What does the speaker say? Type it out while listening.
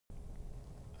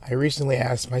I recently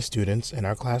asked my students in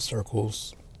our class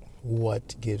circles,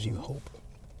 what gives you hope?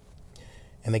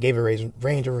 And they gave a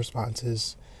range of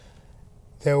responses.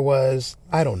 There was,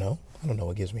 I don't know. I don't know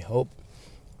what gives me hope.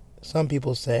 Some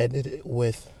people said it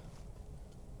with,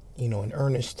 an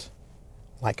earnest,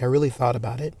 like I really thought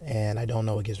about it and I don't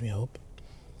know what gives me hope.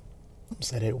 Some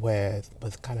said it with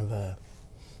kind of the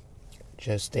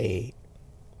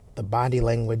body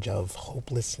language of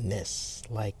hopelessness,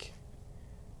 like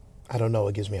I don't know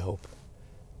what gives me hope.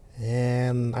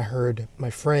 And I heard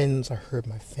my friends, I heard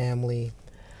my family,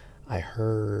 I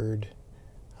heard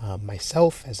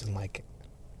myself, as in like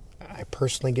I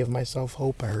personally give myself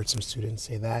hope. I heard some students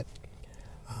say that.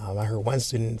 I heard one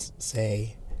student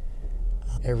say,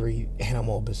 every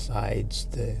animal besides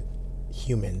the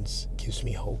humans gives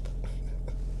me hope.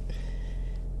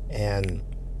 And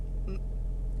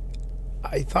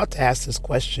I thought to ask this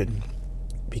question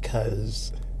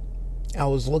because I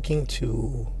was looking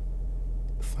to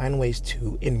find ways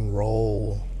to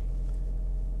enroll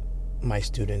my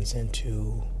students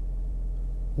into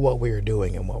what we were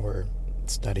doing and what we're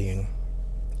studying.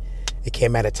 It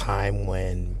came at a time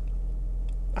when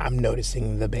I'm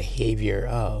noticing the behavior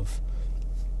of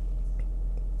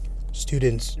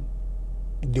students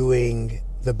doing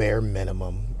the bare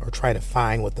minimum or try to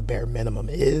find what the bare minimum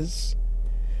is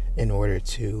in order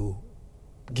to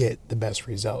get the best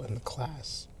result in the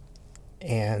class.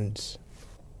 And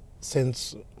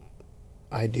since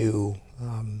I do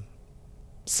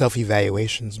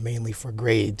self-evaluations mainly for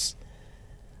grades,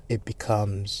 it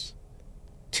becomes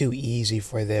too easy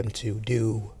for them to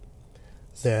do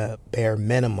the bare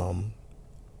minimum,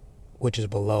 which is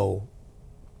below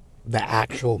the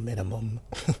actual minimum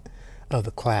of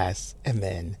the class, and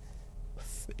then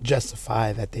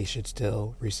justify that they should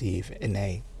still receive an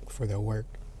A for their work.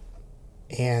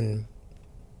 And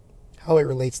how it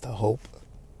relates to hope,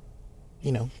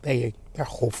 they're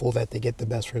hopeful that they get the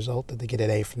best result, that they get an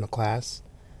A from the class.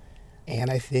 And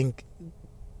I think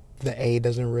the A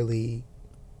doesn't really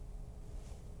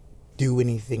do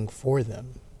anything for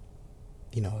them.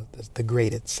 The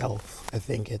grade itself. I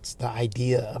think it's the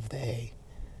idea of the A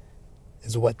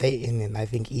is what and I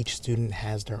think each student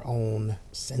has their own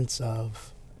sense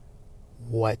of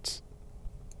what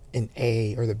an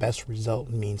A or the best result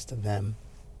means to them.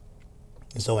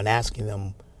 And so in asking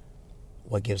them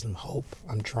what gives them hope,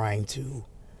 I'm trying to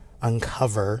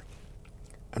uncover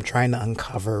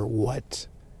what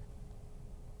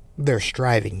they're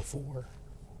striving for,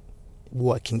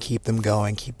 what can keep them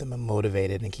going, keep them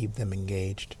motivated, and keep them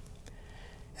engaged.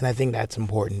 And I think that's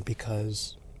important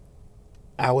because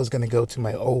I was going to go to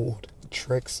my old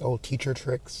teacher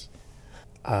tricks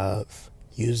of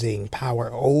using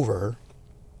power over,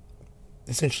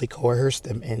 essentially coerce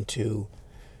them into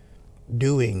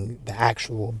doing the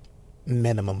actual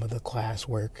minimum of the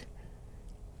classwork,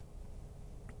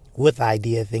 with the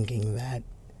idea thinking that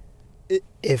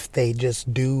if they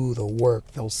just do the work,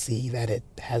 they'll see that it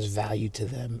has value to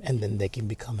them and then they can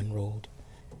become enrolled.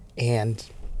 And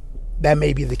that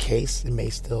may be the case. It may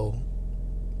still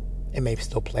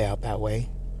play out that way,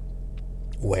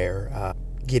 where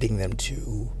getting them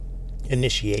to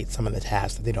initiate some of the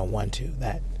tasks that they don't want to,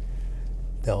 that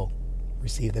they'll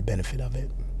receive the benefit of it.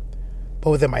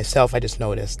 But within myself, I just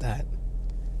noticed that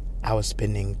I was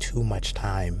spending too much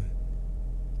time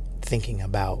thinking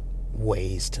about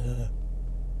ways to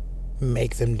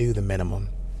make them do the minimum,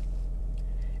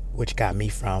 which got me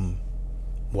from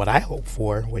what I hope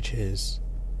for, which is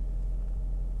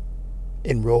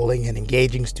enrolling and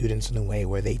engaging students in a way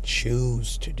where they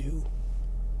choose to do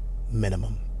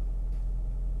minimum.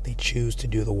 They choose to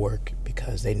do the work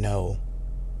because they know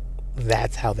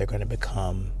that's how they're going to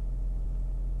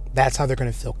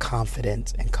feel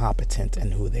confident and competent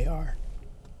in who they are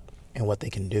and what they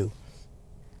can do.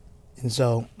 And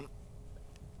so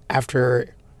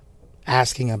after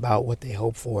asking about what they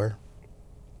hope for,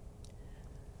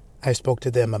 I spoke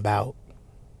to them about,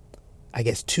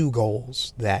 two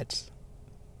goals that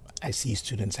I see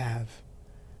students have.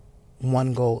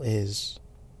 One goal is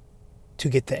to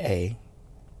get the A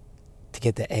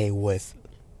with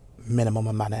minimum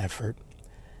amount of effort.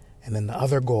 And then the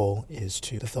other goal is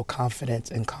to feel confident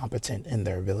and competent in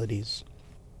their abilities.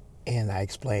 And I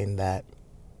explained that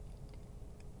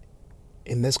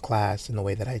in this class, in the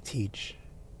way that I teach,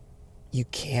 you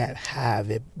can't have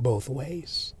it both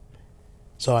ways.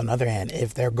 So on the other hand,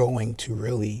 if they're going to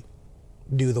really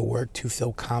do the work to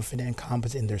feel confident and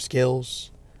competent in their skills,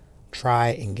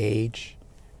 try, engage.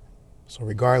 So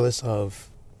regardless of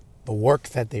the work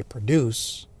that they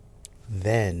produce,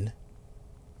 then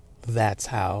that's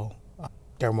how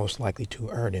they're most likely to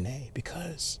earn an A,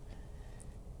 because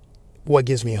what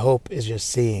gives me hope is just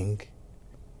seeing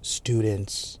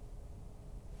students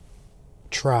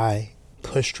try,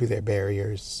 push through their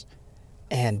barriers,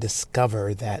 and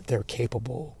discover that they're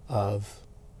capable of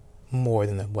more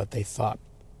than what they thought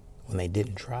when they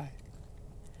didn't try.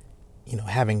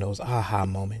 Having those aha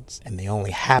moments, and they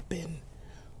only happen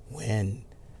when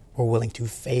we're willing to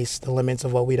face the limits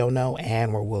of what we don't know,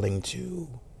 and we're willing to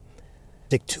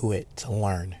stick to it, to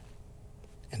learn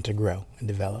and to grow and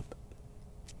develop.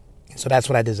 And so that's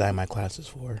what I design my classes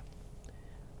for.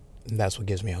 And that's what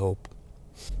gives me hope.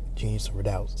 Genius or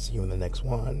Doubt. See you in the next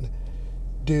one.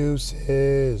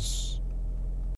 Deuces.